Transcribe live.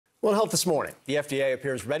Well, in Health This Morning, the FDA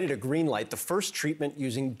appears ready to greenlight the first treatment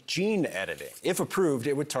using gene editing. If approved,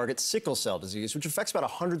 it would target sickle cell disease, which affects about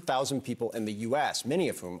 100,000 people in the U.S., many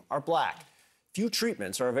of whom are black. Few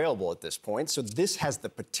treatments are available at this point, so this has the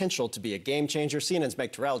potential to be a game changer. CNN's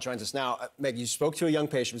Meg Tirrell joins us now. Meg, you spoke to a young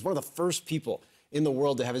patient. He was one of the first people in the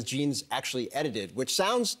world to have his genes actually edited, which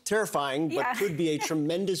sounds terrifying, but could be a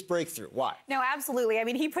tremendous breakthrough. Why? No, absolutely. I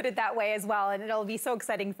mean, he put it that way as well, and it'll be so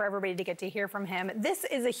exciting for everybody to get to hear from him. This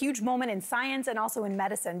is a huge moment in science and also in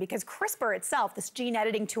medicine, because Crispr itself, this gene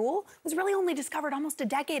editing tool, was really only discovered almost a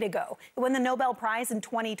decade ago. It won the Nobel Prize in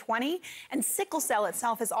 2020, and sickle cell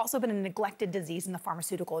itself has also been a neglected disease in the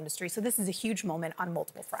pharmaceutical industry. So this is a huge moment on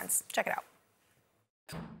multiple fronts. Check it out.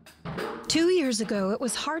 2 years ago, it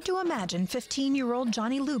was hard to imagine 15-year-old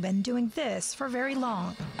Johnny Lubin doing this for very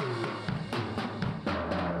long.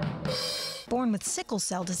 Born with sickle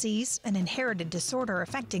cell disease, an inherited disorder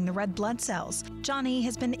affecting the red blood cells, Johnny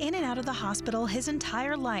has been in and out of the hospital his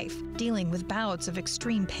entire life, dealing with bouts of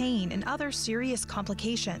extreme pain and other serious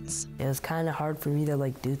complications. It was kind of hard for me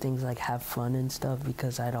to do things like have fun and stuff,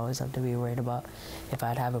 because I'd always have to be worried about if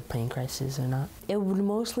I'd have a pain crisis or not. It would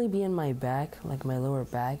mostly be in my back, like my lower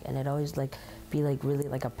back, and it'd always be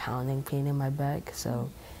really a pounding pain in my back, so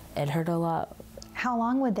it hurt a lot. How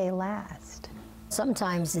long would they last?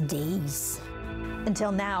 Sometimes days.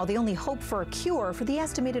 Until now, the only hope for a cure for the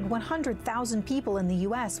estimated 100,000 people in the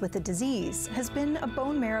U.S. with the disease has been a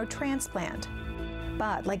bone marrow transplant.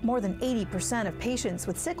 But like more than 80% of patients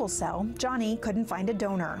with sickle cell, Johnny couldn't find a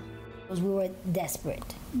donor. We were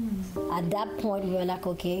desperate. At that point, we were like,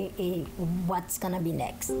 okay, what's gonna be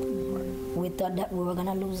next? We thought that we were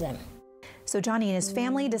gonna lose him. So Johnny and his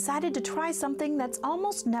family decided to try something that's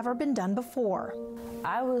almost never been done before.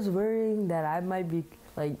 I was worrying that I might be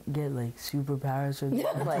get superpowers or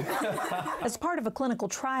something. As part of a clinical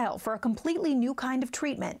trial for a completely new kind of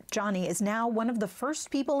treatment, Johnny is now one of the first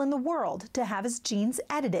people in the world to have his genes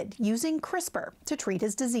edited using CRISPR to treat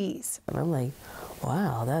his disease. And I'm like,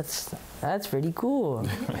 wow, that's pretty cool.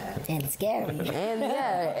 And scary.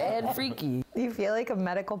 And freaky. Do you feel like a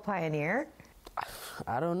medical pioneer?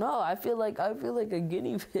 I don't know. I feel like a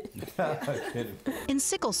guinea pig. In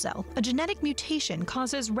sickle cell, a genetic mutation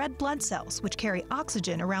causes red blood cells, which carry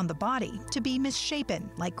oxygen around the body, to be misshapen,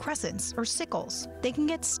 like crescents or sickles. They can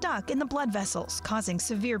get stuck in the blood vessels, causing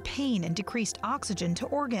severe pain and decreased oxygen to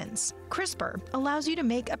organs. CRISPR allows you to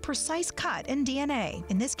make a precise cut in DNA.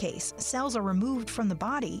 In this case, cells are removed from the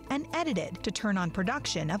body and edited to turn on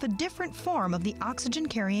production of a different form of the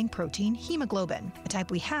oxygen-carrying protein hemoglobin, a type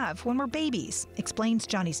we have when we're babies, explains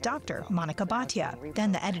Johnny's doctor, Monica Bhatia.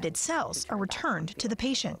 Then the edited cells are returned to the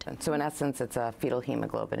patient. So in essence, it's a fetal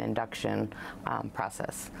hemoglobin induction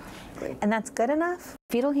process. And that's good enough?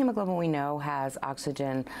 Fetal hemoglobin, we know, has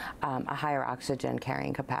oxygen, a higher oxygen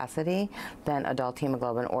carrying capacity than adult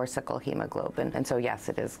hemoglobin or sickle hemoglobin. And so yes,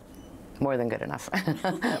 it is more than good enough.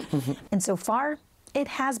 And so far, it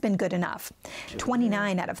has been good enough.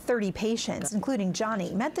 29 out of 30 patients, including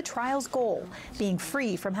Johnny, met the trial's goal, being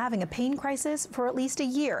free from having a pain crisis for at least a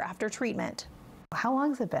year after treatment. How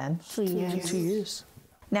long's it been? 2 years. 2 years.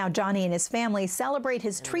 Now Johnny and his family celebrate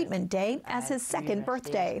his treatment day as his second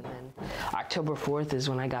birthday. October 4th is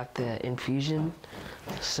when I got the infusion.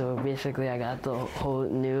 So basically I got the whole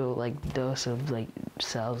new dose of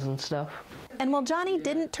cells and stuff. And while Johnny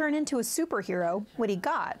didn't turn into a superhero, what he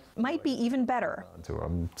got might be even better.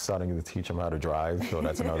 I'm starting to teach him how to drive, so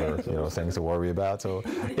that's another thing to worry about. So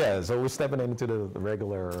yeah, so we're stepping into the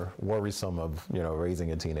regular worrisome of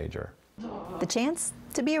raising a teenager. The chance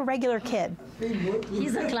to be a regular kid.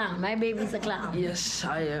 He's a clown. My baby's a clown. Yes,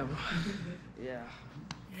 I am. Yeah.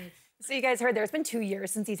 So you guys heard there's been 2 years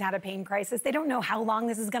since he's had a pain crisis. They don't know how long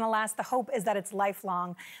this is going to last. The hope is that it's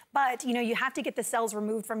lifelong. But, you have to get the cells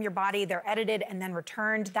removed from your body. They're edited and then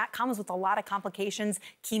returned. That comes with a lot of complications.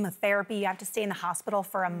 Chemotherapy, you have to stay in the hospital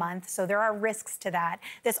for a month. So there are risks to that.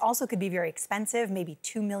 This also could be very expensive, maybe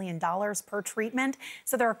 $2 million per treatment.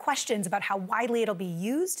 So there are questions about how widely it'll be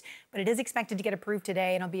used. But it is expected to get approved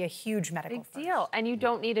today, and it'll be a huge medical big deal. And you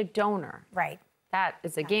don't need a donor. Right. That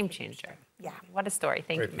is a game changer. Yeah. What a story.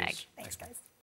 Thank you, Meg. Thanks, guys.